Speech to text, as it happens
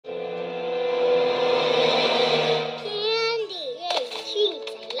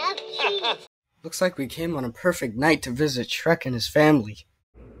Looks like we came on a perfect night to visit Shrek and his family.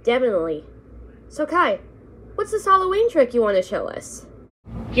 Definitely. So Kai, what's this Halloween trick you want to show us?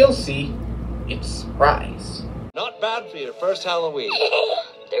 You'll see. It's a surprise. Not bad for your first Halloween.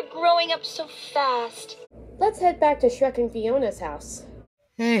 They're growing up so fast. Let's head back to Shrek and Fiona's house.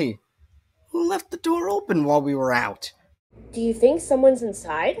 Hey, who left the door open while we were out? Do you think someone's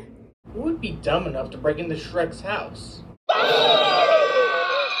inside? Who would be dumb enough to break into Shrek's house?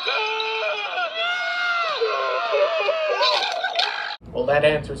 Well, that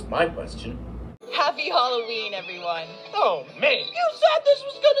answers my question. Happy Halloween, everyone. Oh, man. You said this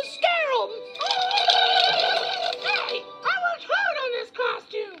was gonna scare them! Hey, I worked hard on this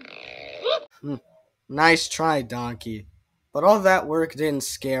costume! Nice try, Donkey. But all that work didn't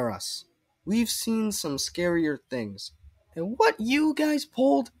scare us. We've seen some scarier things. And what you guys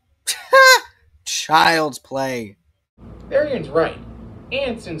pulled? Child's play. Arian's right.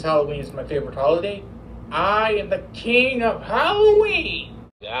 And since Halloween is my favorite holiday, I am the king of Halloween!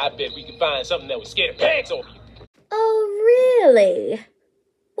 I bet we can find something that would scare the pants off you. Oh, really?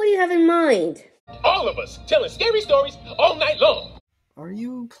 What do you have in mind? All of us telling scary stories all night long. Are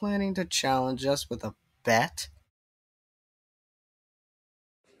you planning to challenge us with a bet?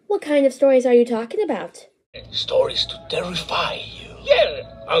 What kind of stories are you talking about? Stories to terrify you. Yeah,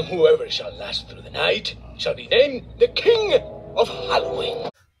 and whoever shall last through the night shall be named the King of Halloween.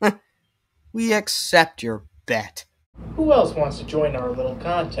 We accept your bet. Who else wants to join our little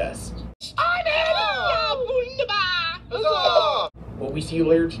contest? I'm in! Wunderbar! Will we see you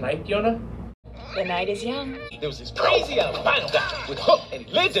later tonight, Fiona? The night is young. There was this crazy albino guy with a hook and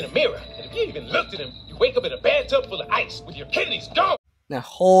he lives in a mirror. And if you even looked at him, you wake up in a bathtub full of ice with your kidneys gone. Now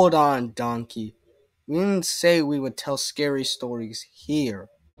hold on, Donkey. We didn't say we would tell scary stories here.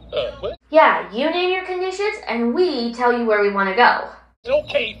 What? Yeah, you name your conditions and we tell you where we want to go.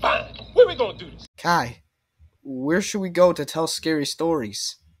 Okay, fine. Where we gonna do this? Kai, where should we go to tell scary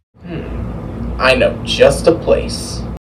stories? I know just a place.